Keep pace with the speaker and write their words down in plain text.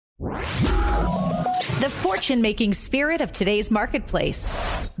The fortune-making spirit of today's marketplace.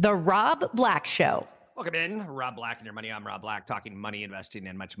 The Rob Black Show. Welcome in, Rob Black and Your Money. I'm Rob Black, talking money, investing,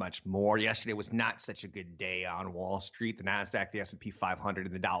 and much, much more. Yesterday was not such a good day on Wall Street. The NASDAQ, the S&P 500,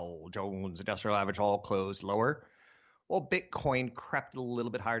 and the Dow Jones Industrial Average all closed lower. Well, Bitcoin crept a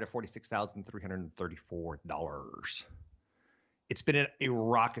little bit higher to $46,334. It's been a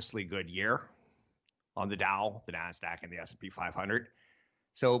raucously good year on the Dow, the NASDAQ, and the S&P 500.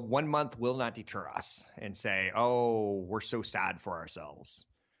 So 1 month will not deter us and say, oh, we're so sad for ourselves.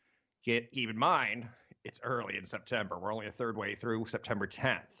 Keep in mind, it's early in September. We're only a third way through September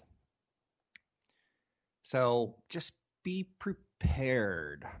 10th. So just be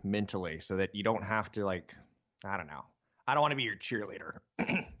prepared mentally so that you don't have to, I don't want to be your cheerleader.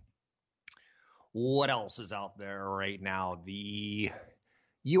 What else is out there right now? The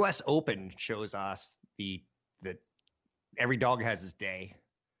U.S. Open shows us that every dog has his day.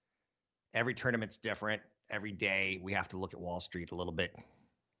 Every tournament's different. Every day we have to look at Wall Street a little bit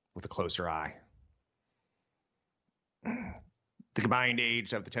with a closer eye. The combined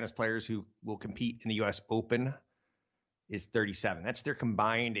age of the tennis players who will compete in the U.S. Open is 37. That's their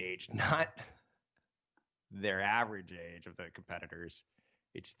combined age, not their average age of the competitors.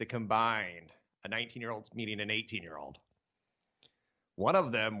 It's the combined. A 19-year-old's meeting an 18-year-old. One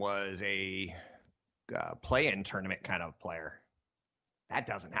of them was a play-in tournament kind of player. That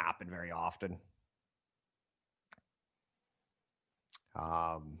doesn't happen very often.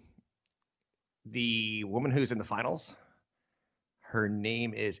 The woman who's in the finals, her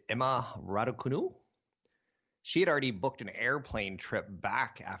name is Emma Raducanu. She had already booked an airplane trip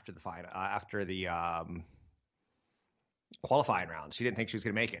back after the qualifying round. She didn't think she was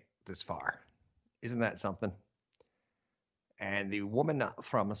going to make it this far. Isn't that something? And the woman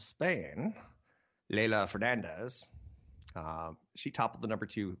from Spain, Leylah Fernandez, she toppled the number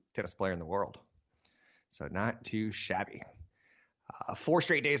 2 tennis player in the world. So not too shabby. 4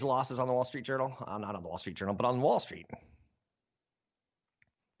 straight days of losses on the Wall Street Journal. Not on the Wall Street Journal, but on Wall Street.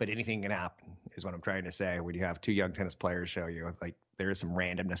 But anything can happen is what I'm trying to say when you have 2 young tennis players show you there is some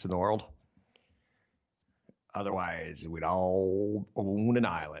randomness in the world. Otherwise, we'd all own an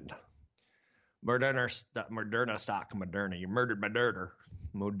island. Moderna stock, you murdered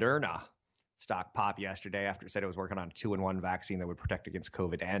Moderna stock pop yesterday after it said it was working on a 2-in-1 vaccine that would protect against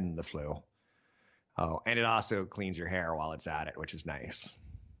COVID and the flu. Oh, and it also cleans your hair while it's at it, which is nice.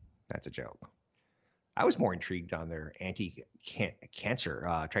 That's a joke. I was more intrigued on their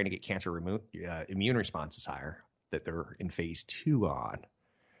anti-cancer, trying to get cancer immune responses higher, that they're in phase 2 on.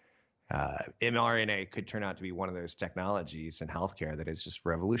 mRNA could turn out to be one of those technologies in healthcare that is just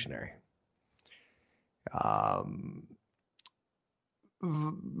revolutionary.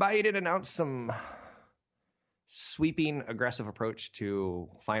 Biden announced some sweeping, aggressive approach to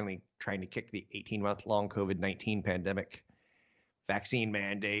finally trying to kick the 18-month-long COVID-19 pandemic. Vaccine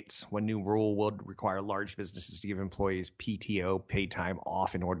mandates. One new rule would require large businesses to give employees PTO, paid time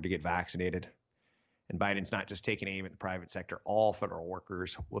off, in order to get vaccinated. And Biden's not just taking aim at the private sector. All federal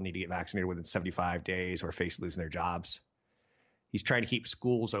workers will need to get vaccinated within 75 days or face losing their jobs. He's trying to keep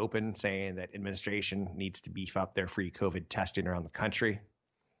schools open, saying that administration needs to beef up their free COVID testing around the country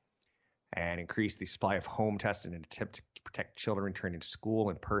and increase the supply of home testing in an attempt to protect children returning to school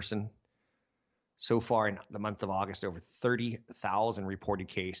in person. So far in the month of August, over 30,000 reported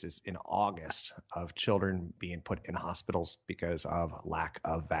cases in August of children being put in hospitals because of lack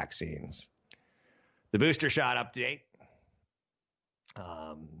of vaccines. The booster shot update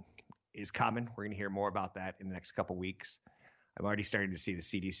is coming. We're going to hear more about that in the next couple weeks. I'm already starting to see the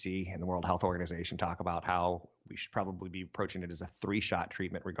CDC and the World Health Organization talk about how we should probably be approaching it as a 3-shot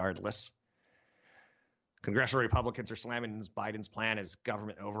treatment regardless. Congressional Republicans are slamming Biden's plan as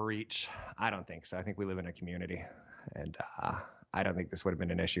government overreach. I don't think so. I think we live in a community, and I don't think this would have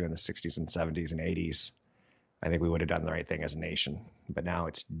been an issue in the 60s and 70s and 80s. I think we would have done the right thing as a nation, but now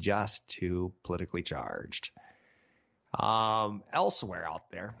it's just too politically charged. Elsewhere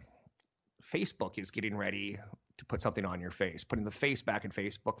out there, Facebook is getting ready to put something on your face, putting the face back in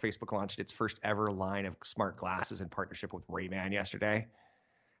Facebook. Facebook launched its first ever line of smart glasses in partnership with Ray-Ban yesterday.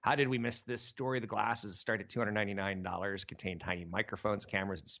 How did we miss this story? The glasses start at $299, contain tiny microphones,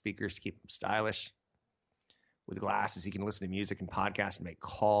 cameras, and speakers to keep them stylish. With the glasses, you can listen to music and podcasts and make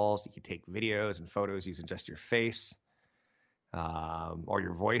calls. You can take videos and photos using just your face. Or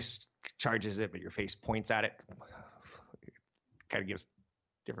your voice charges it, but your face points at it. It kind of gives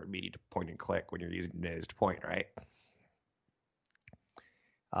different meaning to point and click when you're using it as to point, right?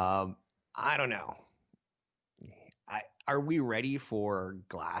 I don't know. Are we ready for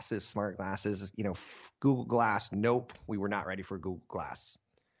glasses, smart glasses? Google Glass, nope, we were not ready for Google Glass.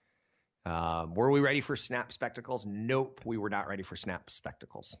 Were we ready for Snap spectacles? Nope, we were not ready for Snap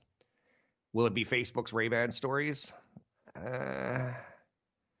spectacles. Will it be Facebook's Ray-Ban stories? I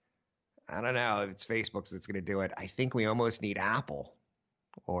don't know if it's Facebook's that's going to do it. I think we almost need Apple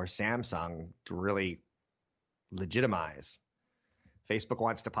or Samsung to really legitimize. Facebook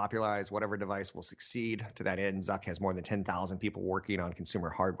wants to popularize whatever device will succeed. To that end, Zuck has more than 10,000 people working on consumer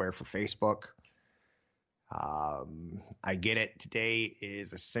hardware for Facebook. I get it. Today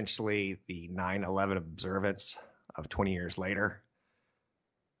is essentially the 9/11 observance of 20 years later.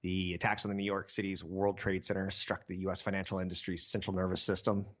 The attacks on the New York City's World Trade Center struck the U.S. financial industry's central nervous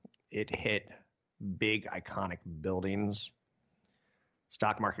system. It hit big, iconic buildings.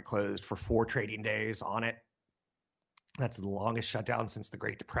 Stock market closed for 4 trading days on it. That's the longest shutdown since the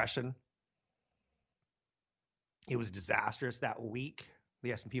Great Depression. It was disastrous that week.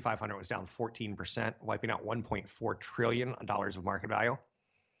 The S&P 500 was down 14%, wiping out $1.4 trillion of market value.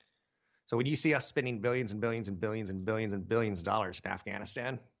 So when you see us spending billions and billions and billions and billions and billions of dollars in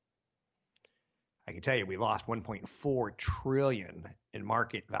Afghanistan, I can tell you we lost $1.4 trillion in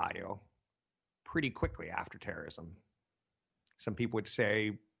market value pretty quickly after terrorism. Some people would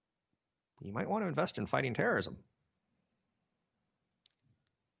say you might want to invest in fighting terrorism.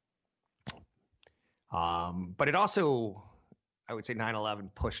 But it also, I would say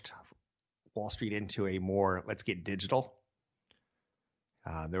 9/11 pushed Wall Street into a more, let's get digital.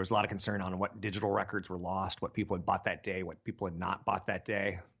 There was a lot of concern on what digital records were lost, what people had bought that day, what people had not bought that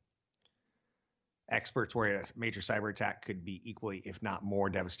day. Experts worry a major cyber attack could be equally, if not more,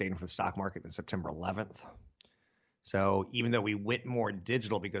 devastating for the stock market than September 11th. So even though we went more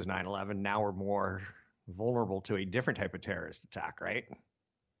digital because 9/11, now we're more vulnerable to a different type of terrorist attack, right?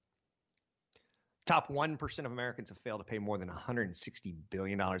 Top 1% of Americans have failed to pay more than $160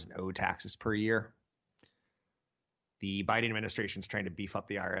 billion in owed taxes per year. The Biden administration is trying to beef up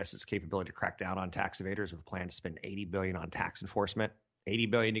the IRS's capability to crack down on tax evaders with a plan to spend $80 billion on tax enforcement. $80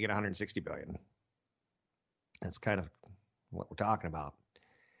 billion to get $160 billion. That's kind of what we're talking about.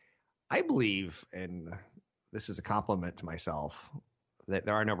 I believe, and this is a compliment to myself, that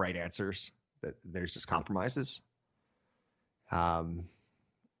there are no right answers, that there's just compromises.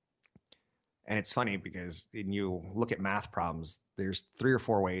 And it's funny because when you look at math problems, there's 3 or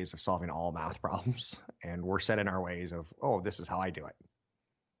 4 ways of solving all math problems. And we're set in our ways of, oh, this is how I do it.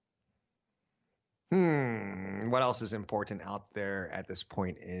 What else is important out there at this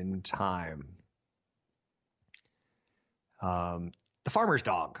point in time? The farmer's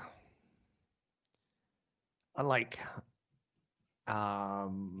dog. Unlike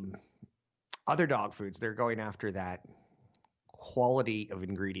other dog foods, they're going after that quality of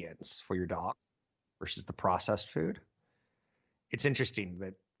ingredients for your dog versus the processed food. It's interesting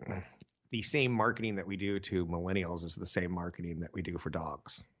that the same marketing that we do to millennials is the same marketing that we do for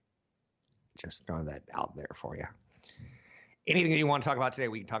dogs. Just throwing that out there for you. Anything that you want to talk about today,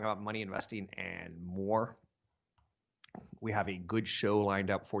 we can talk about money, investing, and more. We have a good show lined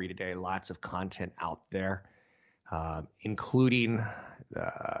up for you today. Lots of content out there, including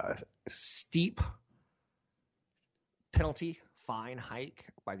the steep penalty fine hike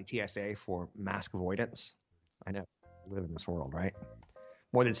by the TSA for mask avoidance. I know, we live in this world, right?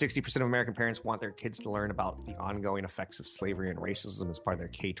 More than 60% of American parents want their kids to learn about the ongoing effects of slavery and racism as part of their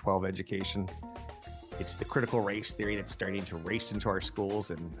K-12 education. It's the critical race theory that's starting to race into our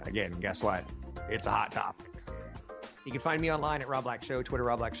schools. And again, guess what? It's a hot topic. You can find me online at Rob Black Show, Twitter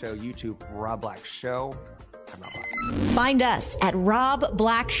Rob Black Show, YouTube Rob Black Show. I'm Rob Black. Find us at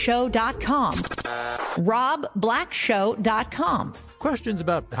robblackshow.com. robblackshow.com. Questions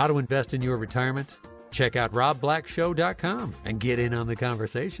about how to invest in your retirement? Check out robblackshow.com and get in on the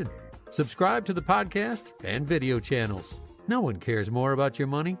conversation. Subscribe to the podcast and video channels. No one cares more about your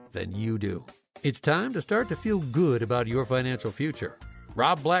money than you do. It's time to start to feel good about your financial future.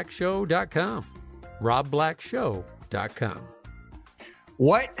 robblackshow.com. robblackshow.com.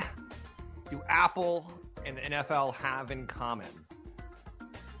 What do Apple and the NFL have in common?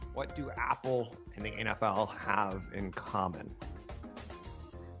 What do Apple and the NFL have in common?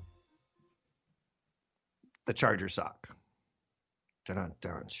 The Chargers suck.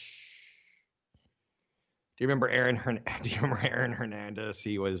 Dun-dun-dun. Do you remember Aaron Hernandez?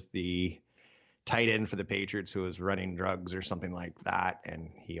 He was the tight end for the Patriots who was running drugs or something like that, and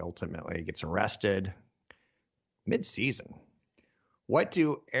he ultimately gets arrested mid-season. What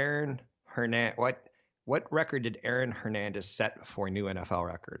record did Aaron Hernandez set for a new NFL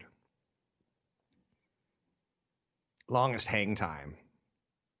record? Longest hang time.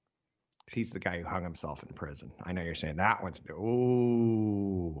 He's the guy who hung himself in prison. I know you're saying that one's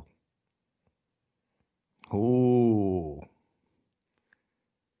ooh.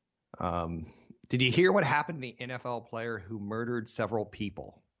 Did you hear what happened to the NFL player who murdered several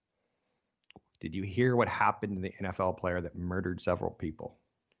people? Did you hear what happened to the NFL player that murdered several people?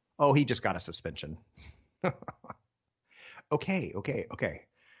 Oh, he just got a suspension. Okay.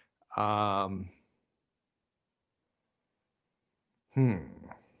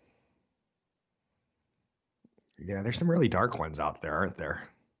 Yeah, there's some really dark ones out there, aren't there?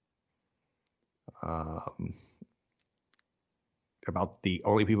 About the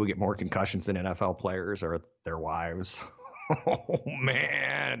only people who get more concussions than NFL players are their wives. Oh,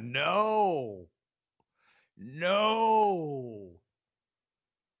 man, no.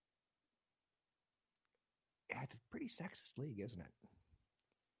 Yeah, it's a pretty sexist league, isn't it?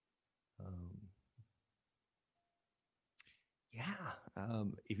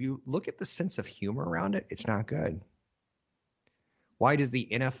 If you look at the sense of humor around it, it's not good. Why doesn't the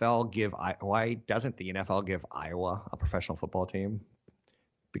NFL give Iowa a professional football team?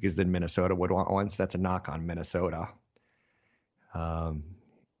 Because then Minnesota would want one. So that's a knock on Minnesota.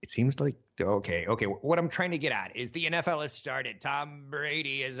 It seems like, okay. What I'm trying to get at is the NFL has started. Tom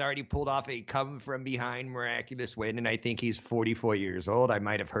Brady has already pulled off a come-from-behind miraculous win, and I think he's 44 years old. I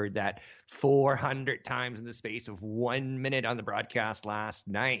might have heard that 400 times in the space of 1 minute on the broadcast last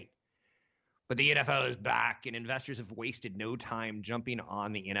night. But the NFL is back, and investors have wasted no time jumping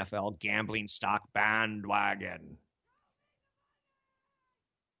on the NFL gambling stock bandwagon.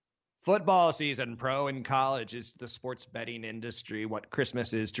 Football season, pro and college, is the sports betting industry what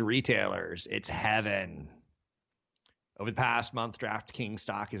Christmas is to retailers. It's heaven. Over the past month, DraftKings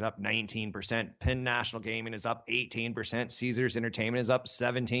stock is up 19%. Penn National Gaming is up 18%. Caesars Entertainment is up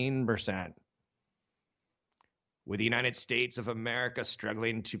 17%. With the United States of America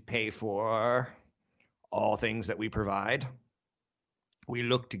struggling to pay for all things that we provide, we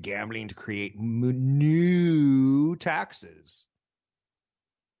look to gambling to create new taxes.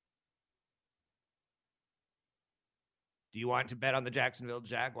 Do you want to bet on the Jacksonville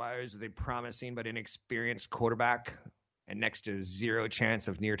Jaguars with a promising but inexperienced quarterback and next to zero chance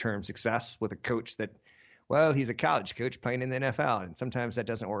of near-term success with a coach that, well, he's a college coach playing in the NFL, and sometimes that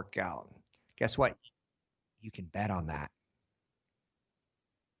doesn't work out? Guess what? You can bet on that.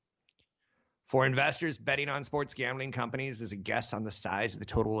 For investors, betting on sports gambling companies is a guess on the size of the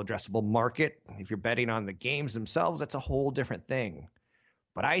total addressable market. If you're betting on the games themselves, that's a whole different thing.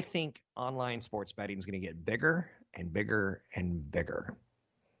 But I think online sports betting is going to get bigger and bigger and bigger.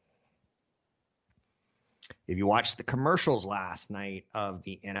 If you watched the commercials last night of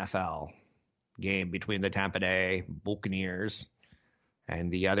the NFL game between the Tampa Bay Buccaneers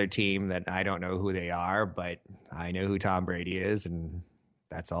and the other team that I don't know who they are, but I know who Tom Brady is, and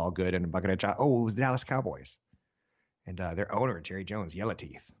that's all good in a bucket of chocolate. Oh, it was the Dallas Cowboys. And their owner, Jerry Jones, yellow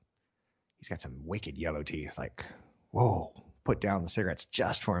teeth. He's got some wicked yellow teeth. Like, whoa, put down the cigarettes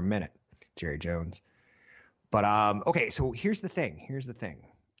just for a minute, Jerry Jones. But, okay, so here's the thing.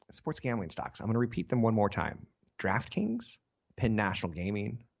 Sports gambling stocks. I'm going to repeat them one more time. DraftKings, Penn National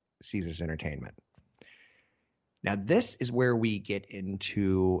Gaming, Caesars Entertainment. Now, this is where we get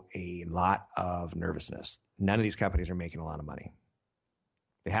into a lot of nervousness. None of these companies are making a lot of money.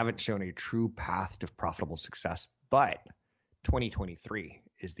 They haven't shown a true path to profitable success, but 2023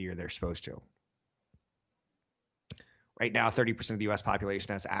 is the year they're supposed to. Right now, 30% of the U.S.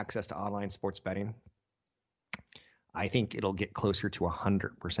 population has access to online sports betting. I think it'll get closer to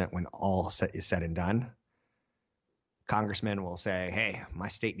 100% when all is said and done. Congressmen will say, hey, my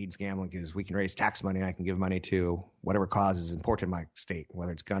state needs gambling because we can raise tax money and I can give money to whatever cause is important in my state,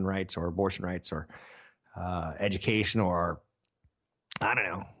 whether it's gun rights or abortion rights or education or, I don't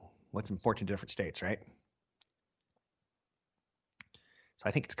know, what's important to different states, right? So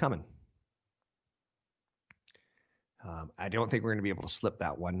I think it's coming. I don't think we're going to be able to slip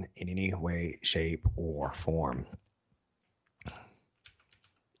that one in any way, shape, or form.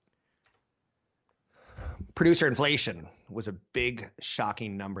 Producer inflation was a big,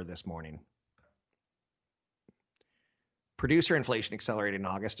 shocking number this morning. Producer inflation accelerated in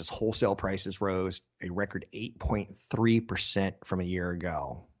August as wholesale prices rose a record 8.3% from a year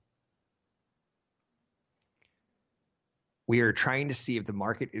ago. We are trying to see if the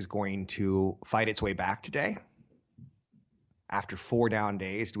market is going to fight its way back today. After 4 down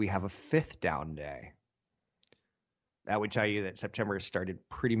days, do we have a 5th down day? That would tell you that September started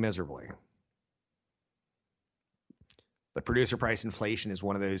pretty miserably. But producer price inflation is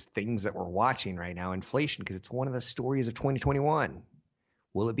one of those things that we're watching right now, inflation, because it's one of the stories of 2021.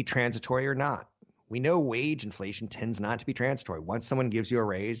 Will it be transitory or not? We know wage inflation tends not to be transitory. Once someone gives you a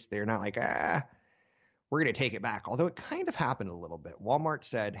raise, they're not like, we're going to take it back. Although it kind of happened a little bit. Walmart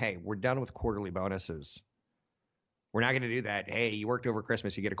said, hey, we're done with quarterly bonuses. We're not going to do that. Hey, you worked over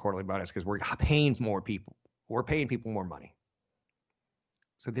Christmas, you get a quarterly bonus, because we're paying more people. We're paying people more money.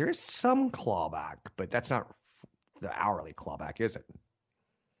 So there is some clawback, but that's not the hourly clawback, is it?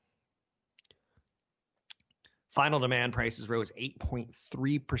 Final demand prices rose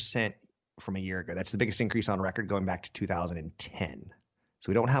 8.3% from a year ago. That's the biggest increase on record going back to 2010. So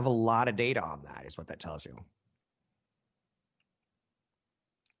we don't have a lot of data on that, is what that tells you.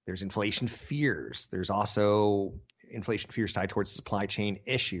 There's inflation fears. There's also inflation fears tied towards supply chain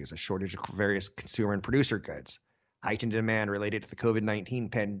issues, a shortage of various consumer and producer goods, heightened demand related to the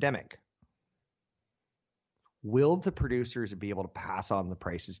COVID-19 pandemic. Will the producers be able to pass on the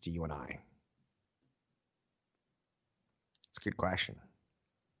prices to you and I? It's a good question.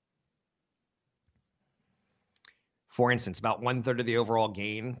 For instance, about 1/3 of the overall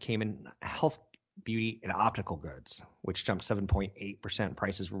gain came in health, beauty, and optical goods, which jumped 7.8%.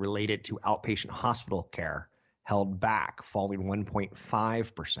 Prices related to outpatient hospital care held back, falling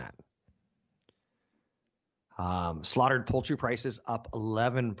 1.5%. Slaughtered poultry prices up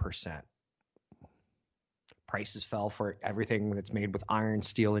 11%. Prices fell for everything that's made with iron,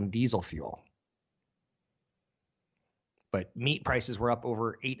 steel, and diesel fuel. But meat prices were up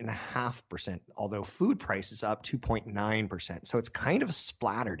over 8.5%, although food prices up 2.9%. So it's kind of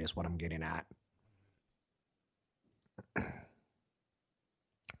splattered is what I'm getting at.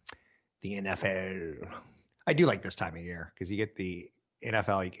 The NFL. I do like this time of year because you get the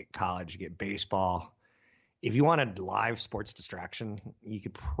NFL, you get college, you get baseball. If you want a live sports distraction, you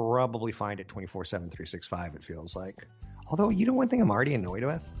could probably find it 24/7, 365, it feels like. Although, you know one thing I'm already annoyed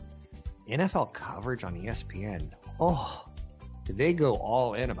with? NFL coverage on ESPN. Oh, did they go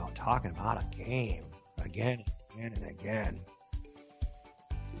all in about talking about a game again and again?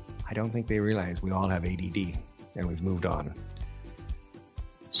 I don't think they realize we all have ADD and we've moved on.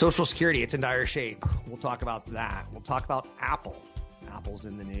 Social Security, it's in dire shape. We'll talk about that. We'll talk about Apple. Apple's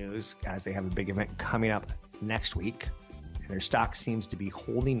in the news as they have a big event coming up next week. And their stock seems to be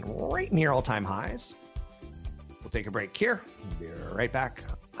holding right near all-time highs. We'll take a break here. We'll be right back.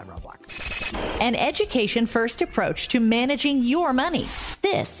 I'm Rob Black. An education-first approach to managing your money.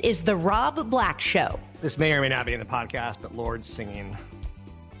 This is the Rob Black Show. This may or may not be in the podcast, but Lorde singing.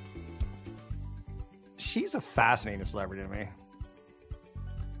 She's a fascinating celebrity to me.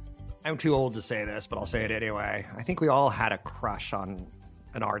 I'm too old to say this, but I'll say it anyway. I think we all had a crush on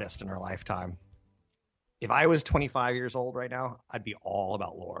an artist in our lifetime. If I was 25 years old right now, I'd be all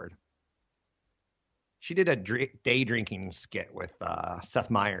about Lorde. She did a day drinking skit with Seth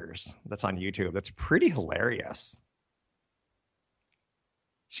Meyers that's on YouTube. That's pretty hilarious.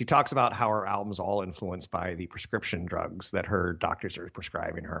 She talks about how her album's all influenced by the prescription drugs that her doctors are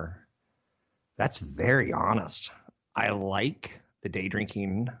prescribing her. That's very honest. I like the day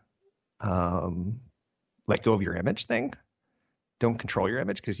drinking, let go of your image thing. Don't control your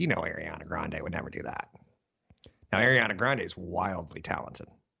image, because you know Ariana Grande would never do that. Now, Ariana Grande is wildly talented.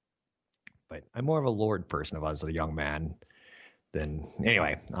 But I'm more of a Lorde person if I was a young man than...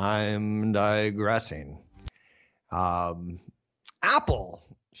 Anyway, I'm digressing. Apple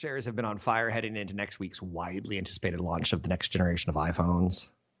shares have been on fire heading into next week's widely anticipated launch of the next generation of iPhones.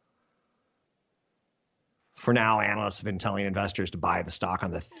 For now, analysts have been telling investors to buy the stock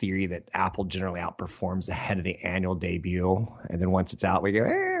on the theory that Apple generally outperforms ahead of the annual debut. And then once it's out, we go,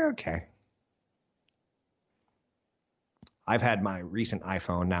 okay. I've had my recent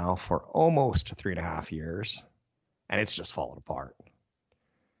iPhone now for almost 3.5 years, and it's just fallen apart.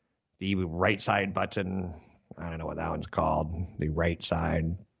 The right side button, I don't know what that one's called. The right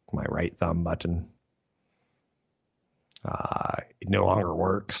side, my right thumb button, it no longer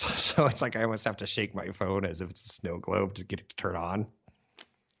works. So it's like I almost have to shake my phone as if it's a snow globe to get it to turn on.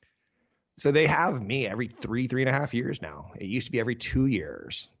 So they have me every 3.5 years now. It used to be every 2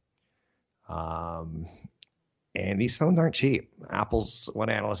 years. And these phones aren't cheap. Apple's one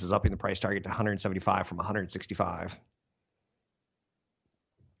analyst is upping the price target to $175 from $165. A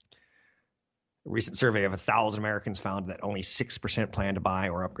recent survey of 1,000 Americans found that only 6% plan to buy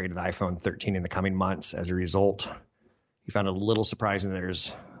or upgrade to the iPhone 13 in the coming months. As a result, he found it a little surprising that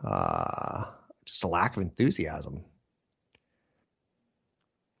there's just a lack of enthusiasm.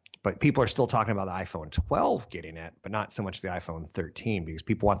 But people are still talking about the iPhone 12 getting it, but not so much the iPhone 13, because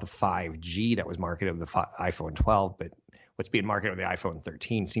people want the 5G that was marketed with the iPhone 12. But what's being marketed with the iPhone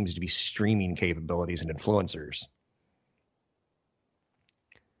 13 seems to be streaming capabilities and influencers.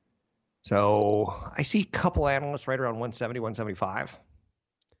 So I see a couple analysts right around 170, 175.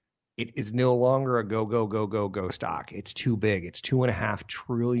 It is no longer a go stock. It's too big. It's $2.5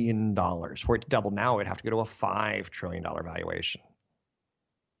 trillion. For it to double now, it'd have to go to a $5 trillion valuation.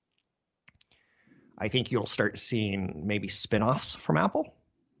 I think you'll start seeing maybe spinoffs from Apple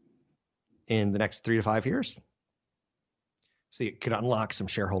in the next 3 to 5 years. So it could unlock some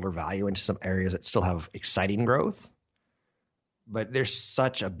shareholder value into some areas that still have exciting growth. But there's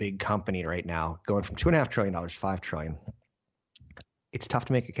such a big company right now, going from $2.5 trillion to $5 trillion. It's tough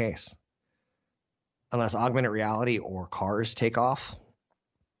to make a case. Unless augmented reality or cars take off,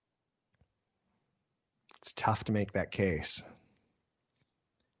 it's tough to make that case.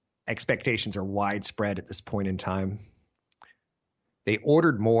 Expectations are widespread at this point in time. They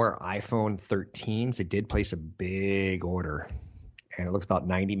ordered more iPhone 13s. They did place a big order, and it looks about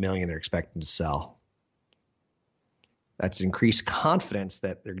 90 million they're expecting to sell. That's increased confidence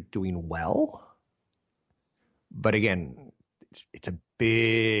that they're doing well. But again, it's a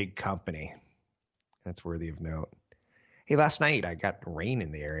big company. That's worthy of note. Hey, last night I got rain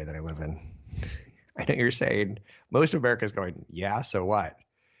in the area that I live in. I know you're saying most of America's going, yeah, so what?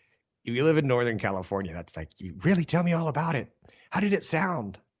 If you live in Northern California, that's like, you really tell me all about it. How did it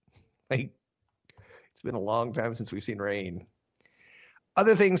sound? Like, it's been a long time since we've seen rain.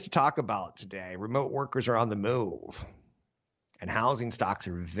 Other things to talk about today. Remote workers are on the move, and housing stocks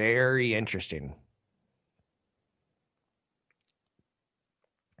are very interesting.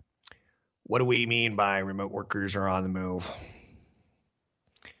 What do we mean by remote workers are on the move?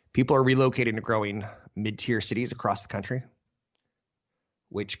 People are relocating to growing mid-tier cities across the country,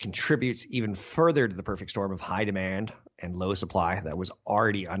 which contributes even further to the perfect storm of high demand and low supply that was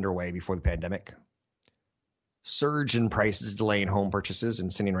already underway before the pandemic. Surge in prices delaying home purchases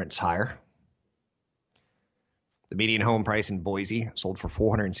and sending rents higher. The median home price in Boise sold for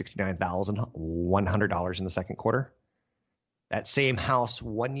 $469,100 in the second quarter. That same house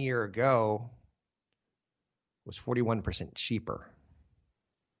 1 year ago was 41% cheaper.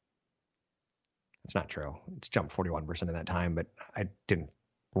 That's not true. It's jumped 41% in that time, but I didn't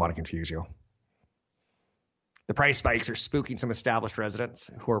want to confuse you. The price spikes are spooking some established residents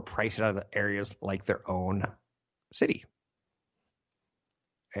who are priced out of the areas like their own city.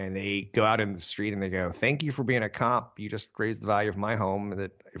 And they go out in the street and they go, thank you for being a cop. You just raised the value of my home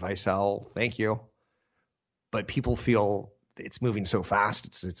that if I sell, thank you. But people feel it's moving so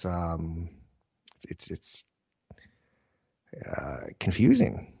fast. It's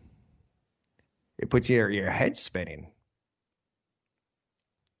confusing. It puts your head spinning.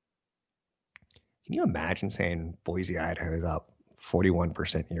 Can you imagine saying Boise, Idaho is up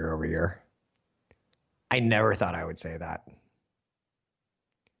 41% year over year? I never thought I would say that.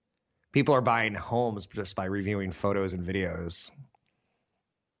 People are buying homes just by reviewing photos and videos.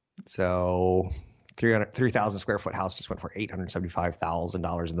 So 3,000 square foot house just went for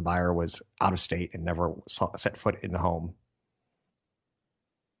 $875,000, and the buyer was out of state and never set foot in the home.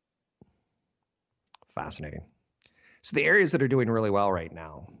 Fascinating. So the areas that are doing really well right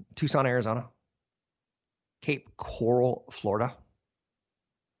now: Tucson, Arizona; Cape Coral, Florida;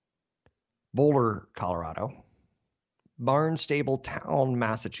 Boulder, Colorado; Barnstable Town,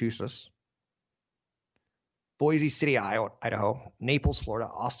 Massachusetts; Boise City, Idaho; Naples, Florida;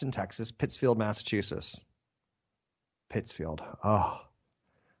 Austin, Texas; Pittsfield, Massachusetts. Pittsfield. Oh,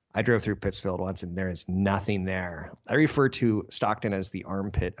 I drove through Pittsfield once and there is nothing there. I refer to Stockton as the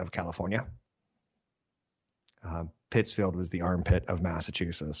armpit of California. Pittsfield was the armpit of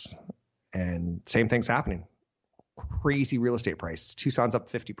Massachusetts. And same thing's happening. Crazy real estate prices. Tucson's up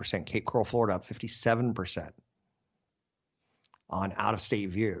 50%. Cape Coral, Florida up 57% on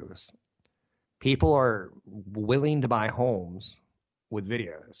out-of-state views. People are willing to buy homes with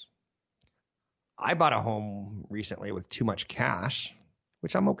videos. I bought a home recently with too much cash,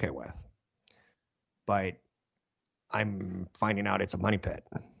 which I'm okay with. But I'm finding out it's a money pit.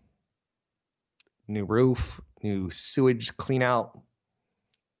 New roof, new sewage clean out.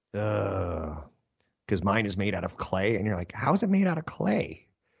 Because mine is made out of clay. And you're like, how is it made out of clay?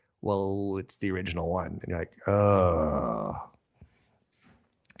 Well, it's the original one. And you're like,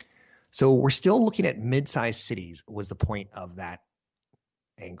 So we're still looking at mid-sized cities was the point of that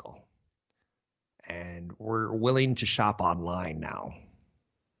angle. And we're willing to shop online now,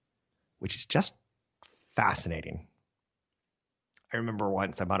 which is just fascinating. I remember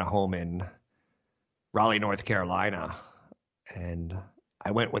once I bought a home in Raleigh, North Carolina, and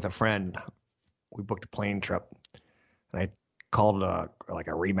I went with a friend. We booked a plane trip, and I called a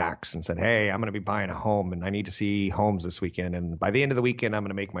Remax and said, hey, I'm going to be buying a home and I need to see homes this weekend. And by the end of the weekend, I'm going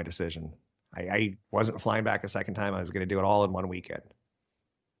to make my decision. I wasn't flying back a second time. I was going to do it all in one weekend.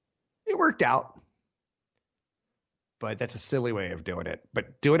 It worked out, but that's a silly way of doing it.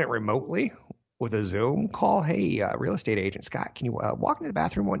 But doing it remotely with a Zoom call, hey, real estate agent Scott, can you walk into the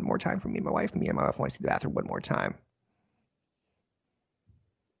bathroom one more time for me and my wife? Me and my wife want to see the bathroom one more time.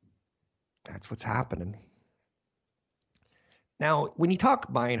 That's what's happening. Now, when you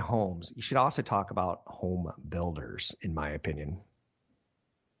talk buying homes, you should also talk about home builders, in my opinion.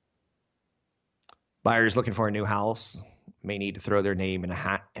 Buyers looking for a new house may need to throw their name in a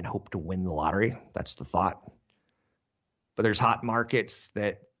hat and hope to win the lottery. That's the thought. But there's hot markets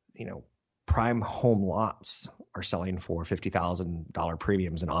that, prime home lots are selling for $50,000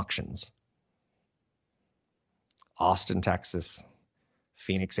 premiums in auctions. Austin, Texas,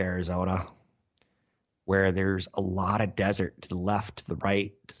 Phoenix, Arizona, where there's a lot of desert to the left, to the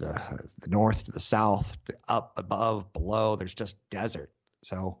right, to the north, to the south, to up, above, below. There's just desert.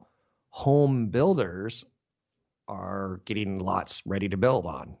 So home builders are getting lots ready to build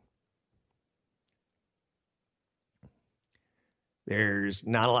on. There's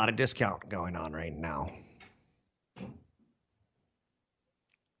not a lot of discount going on right now.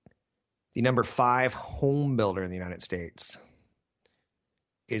 The number 5 home builder in the United States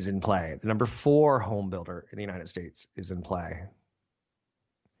is in play. The number 4 home builder in the United States is in play.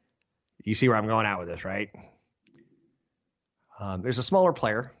 You see where I'm going at with this, right? There's a smaller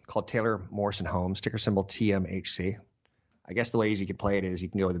player called Taylor Morrison Homes, ticker symbol TMHC. I guess the ways you could play it is you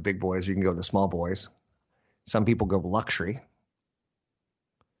can go with the big boys or you can go with the small boys. Some people go luxury.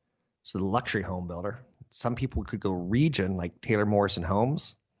 So the luxury home builder. Some people could go region like Taylor Morrison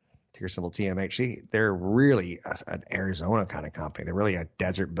Homes, ticker symbol TMHC. They're really an Arizona kind of company. They're really a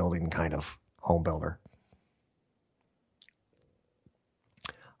desert building kind of home builder.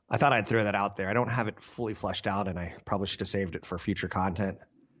 I thought I'd throw that out there. I don't have it fully fleshed out, and I probably should have saved it for future content.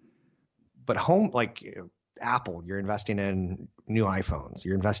 But home, like Apple, you're investing in new iPhones.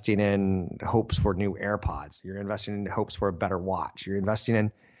 You're investing in hopes for new AirPods. You're investing in hopes for a better watch. You're investing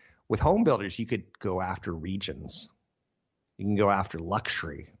in, with home builders, you could go after regions. You can go after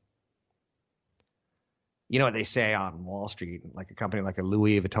luxury. You know what they say on Wall Street, like a company like a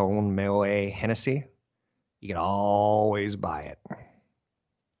Louis Vuitton, Moet, Hennessy, you can always buy it.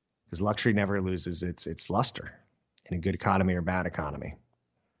 Because luxury never loses its luster in a good economy or bad economy.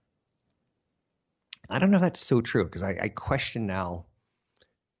 I don't know if that's so true, because I question now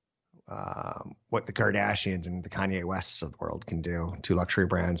what the Kardashians and the Kanye Wests of the world can do to luxury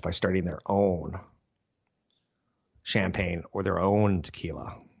brands by starting their own champagne or their own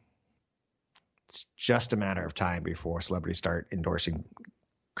tequila. It's just a matter of time before celebrities start endorsing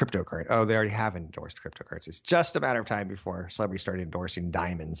cryptocurrency. Oh, they already have endorsed cryptocurrencies. It's just a matter of time before celebrities start endorsing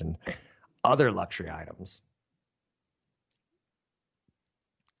diamonds and other luxury items.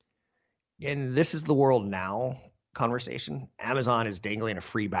 And this is the world now conversation. Amazon is dangling a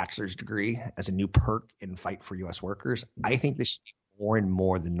free bachelor's degree as a new perk in fight for U.S. workers. I think this should be more and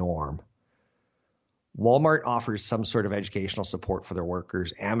more the norm. Walmart offers some sort of educational support for their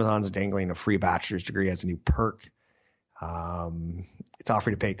workers. Amazon's dangling a free bachelor's degree as a new perk. It's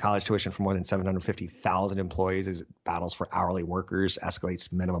offering to pay college tuition for more than 750,000 employees as it battles for hourly workers,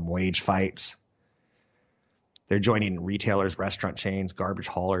 escalates minimum wage fights. They're joining retailers, restaurant chains, garbage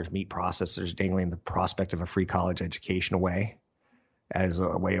haulers, meat processors, dangling the prospect of a free college education away as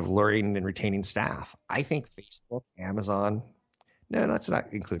a way of luring and retaining staff. I think Facebook, Amazon, no, let's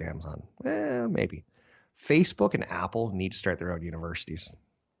not include Amazon. Maybe. Facebook and Apple need to start their own universities.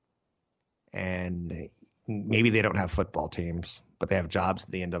 And maybe they don't have football teams, but they have jobs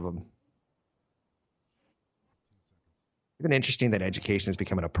at the end of them. Isn't it interesting that education is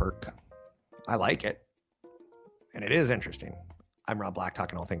becoming a perk? I like it. And it is interesting. I'm Rob Black,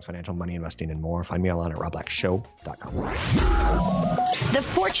 talking all things financial, money, investing, and more. Find me online at robblackshow.com. The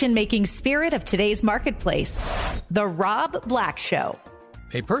fortune-making spirit of today's marketplace. The Rob Black Show.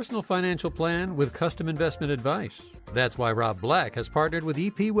 A personal financial plan with custom investment advice. That's why Rob Black has partnered with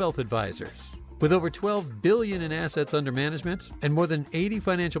EP Wealth Advisors. With over $12 billion in assets under management and more than 80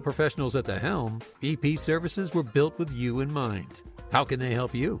 financial professionals at the helm, EP services were built with you in mind. How can they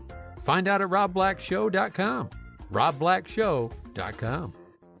help you? Find out at robblackshow.com. robblackshow.com.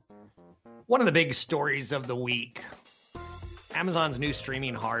 One of the big stories of the week, Amazon's new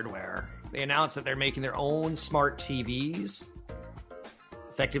streaming hardware. They announced that they're making their own smart TVs,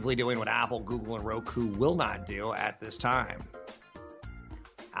 effectively doing what Apple, Google, and Roku will not do at this time.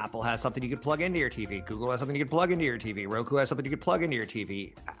 Apple has something you can plug into your TV. Google has something you can plug into your TV. Roku has something you can plug into your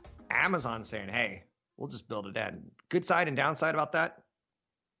TV. Amazon's saying, hey, we'll just build it in. Good side and downside about that?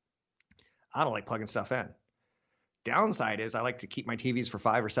 I don't like plugging stuff in. Downside is I like to keep my TVs for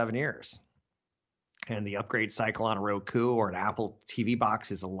 5 or 7 years. And the upgrade cycle on a Roku or an Apple TV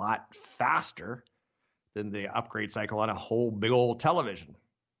box is a lot faster than the upgrade cycle on a whole big old television,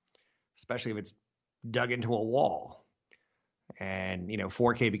 especially if it's dug into a wall. And,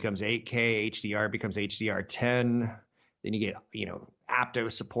 4K becomes 8K, HDR becomes HDR10. Then you get,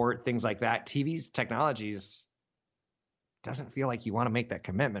 Aptos support, things like that. TV's technologies doesn't feel like you want to make that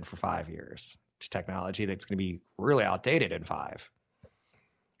commitment for 5 years to technology that's going to be really outdated in 5.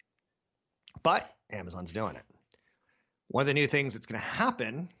 But Amazon's doing it. One of the new things that's going to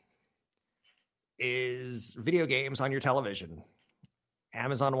happen is video games on your television.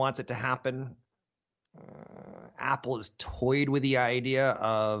 Amazon wants it to happen. Apple has toyed with the idea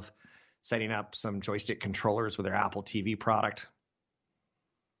of setting up some joystick controllers with their Apple TV product.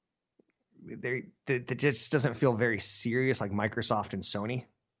 It just doesn't feel very serious like Microsoft and Sony.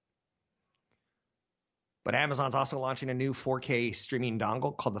 But Amazon's also launching a new 4K streaming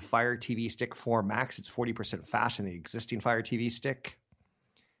dongle called the Fire TV Stick 4 Max. It's 40% faster than the existing Fire TV Stick.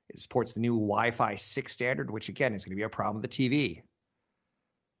 It supports the new Wi-Fi 6 standard, which again is going to be a problem with the TV.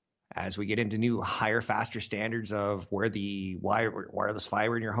 As we get into new, higher, faster standards of where the wireless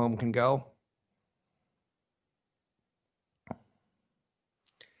fiber in your home can go.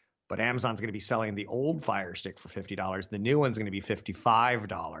 But Amazon's going to be selling the old Fire Stick for $50. The new one's going to be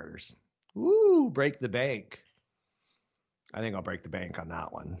 $55. Ooh, break the bank. I think I'll break the bank on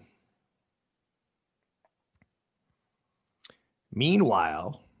that one.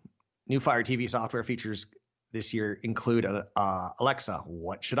 Meanwhile, new Fire TV software features this year include Alexa,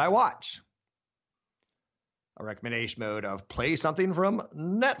 what should I watch? A recommendation mode of play something from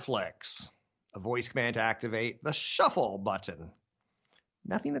Netflix. A voice command to activate the shuffle button.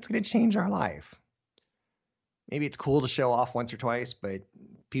 Nothing that's going to change our life. Maybe it's cool to show off once or twice, but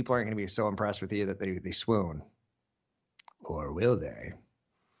people aren't going to be so impressed with you that they swoon. Or will they?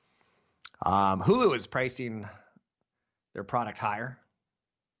 Hulu is pricing their product higher.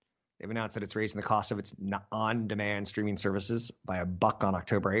 They've announced that it's raising the cost of its on-demand streaming services by $1 on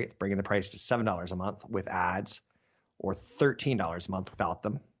October 8th, bringing the price to $7 a month with ads or $13 a month without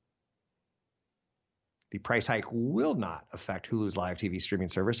them. The price hike will not affect Hulu's live TV streaming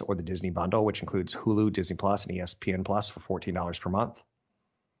service or the Disney bundle, which includes Hulu, Disney Plus, and ESPN Plus for $14 per month.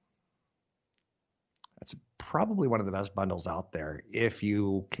 That's probably one of the best bundles out there if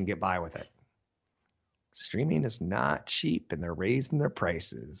you can get by with it. Streaming is not cheap, and they're raising their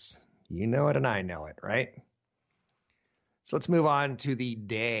prices. You know it, and I know it, right? So let's move on to the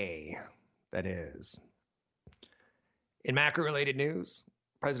day that is. In macro-related news,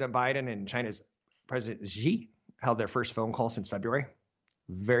 President Biden and China's President Xi held their first phone call since February.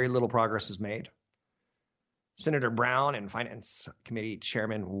 Very little progress was made. Senator Brown and Finance Committee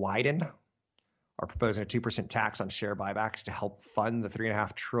Chairman Wyden are proposing a 2% tax on share buybacks to help fund the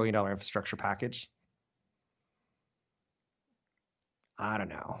 $3.5 trillion infrastructure package. I don't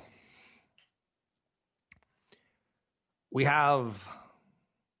know. It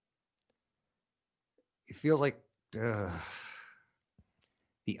feels like the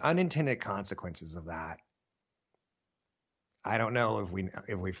unintended consequences of that, I don't know if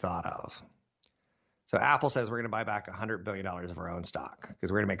we've thought of. So Apple says we're going to buy back $100 billion of our own stock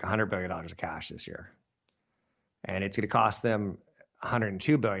because we're going to make $100 billion of cash this year. And it's going to cost them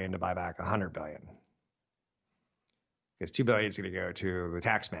 $102 billion to buy back $100 billion. Because $2 billion is going to go to the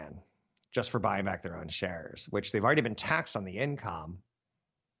tax man just for buying back their own shares, which they've already been taxed on the income.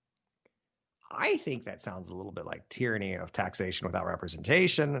 I think that sounds a little bit like tyranny of taxation without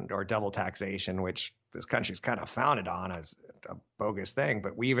representation or double taxation, which this country's kind of founded on as a bogus thing.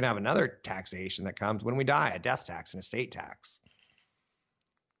 But we even have another taxation that comes when we die, a death tax, an estate tax.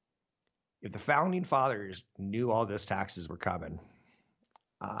 If the founding fathers knew all these taxes were coming,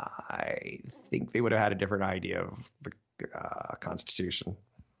 I think they would have had a different idea of the Constitution.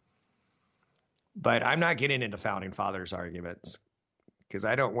 But I'm not getting into founding fathers arguments because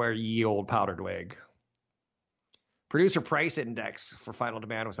I don't wear ye old powdered wig. Producer price index for final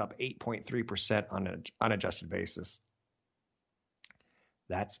demand was up 8.3% on an unadjusted basis.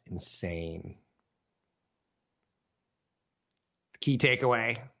 That's insane. The key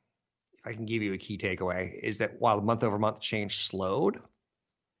takeaway, if I can give you a key takeaway, is that while the month-over-month change slowed,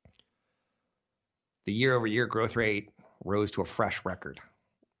 the year-over-year growth rate rose to a fresh record.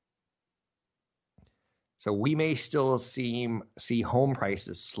 So we may still see home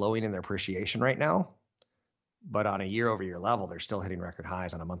prices slowing in their appreciation right now, but on a year-over-year level, they're still hitting record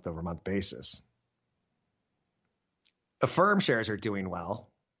highs on a month-over-month basis. Affirm shares are doing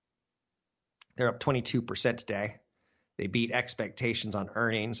well. They're up 22% today. They beat expectations on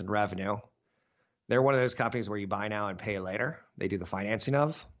earnings and revenue. They're one of those companies where you buy now and pay later. They do the financing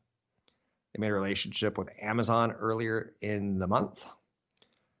of. They made a relationship with Amazon earlier in the month.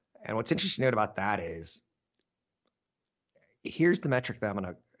 And what's interesting to note about that is, here's the metric that I'm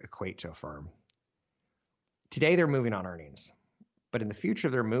going to equate to Affirm. Today, they're moving on earnings. But in the future,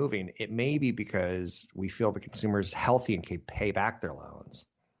 they're moving. It may be because we feel the consumer's healthy and can pay back their loans.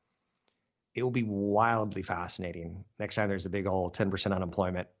 It will be wildly fascinating next time there's a big old 10%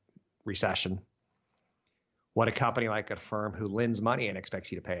 unemployment recession. What a company like a firm who lends money and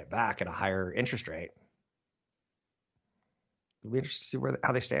expects you to pay it back at a higher interest rate. It'll be interesting to see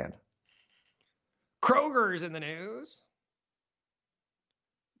how they stand. Kroger's in the news.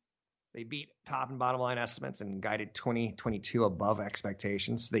 They beat top and bottom line estimates and guided 2022 above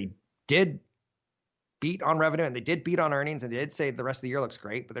expectations. They did beat on revenue and they did beat on earnings and they did say the rest of the year looks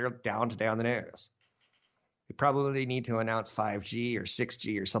great, but they're down today on the news. They probably need to announce 5G or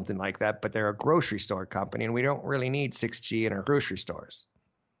 6G or something like that, but they're a grocery store company and we don't really need 6G in our grocery stores.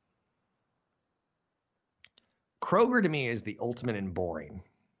 Kroger to me is the ultimate in boring.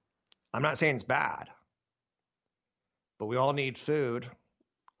 I'm not saying it's bad, but we all need food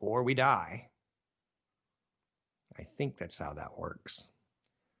or we die. I think that's how that works.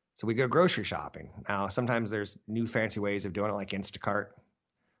 So we go grocery shopping. Now, sometimes there's new fancy ways of doing it like Instacart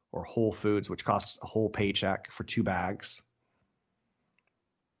or Whole Foods, which costs a whole paycheck for 2 bags.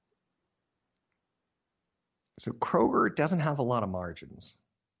 So Kroger doesn't have a lot of margins,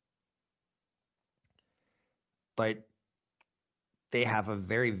 but they have a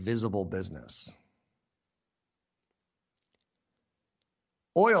very visible business.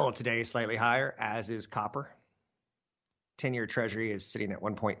 Oil today is slightly higher, as is copper. 10-year Treasury is sitting at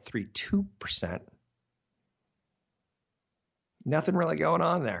 1.32%. Nothing really going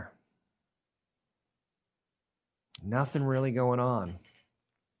on there. Nothing really going on.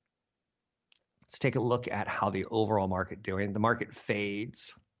 Let's take a look at how the overall market doing. The market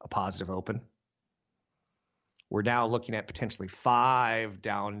fades a positive open. We're now looking at potentially 5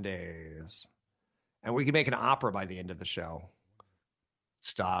 down days. And we can make an opera by the end of the show.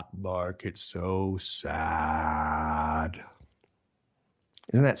 Stock market so sad.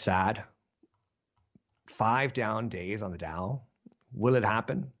 Isn't that sad? 5 down days on the Dow. Will it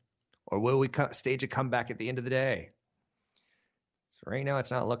happen? Or will we stage a comeback at the end of the day? So right now,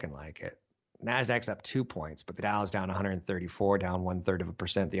 it's not looking like it. NASDAQ's up 2 points, but the Dow's down 134, down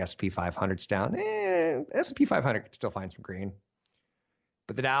 1/3%. The S&P 500's down. S&P 500 could still find some green.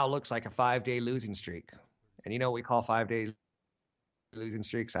 But the Dow looks like a 5-day losing streak. And you know what we call 5-day losing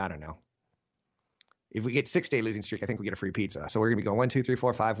streaks? I don't know. If we get 6-day losing streak, I think we get a free pizza. So we're going to be going 1, 2, 3,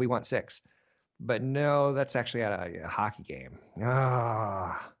 4, 5. We want 6. But no, that's actually at a hockey game.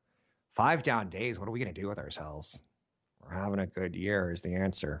 5 down days. What are we going to do with ourselves? We're having a good year is the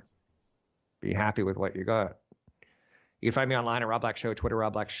answer. Be happy with what you got. You can find me online at Rob Black Show, Twitter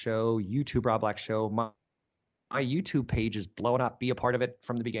Rob Black Show, YouTube Rob Black Show. My YouTube page is blowing up. Be a part of it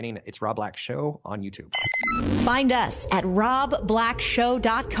from the beginning. It's Rob Black Show on YouTube. Find us at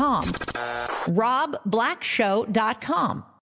robblackshow.com. robblackshow.com.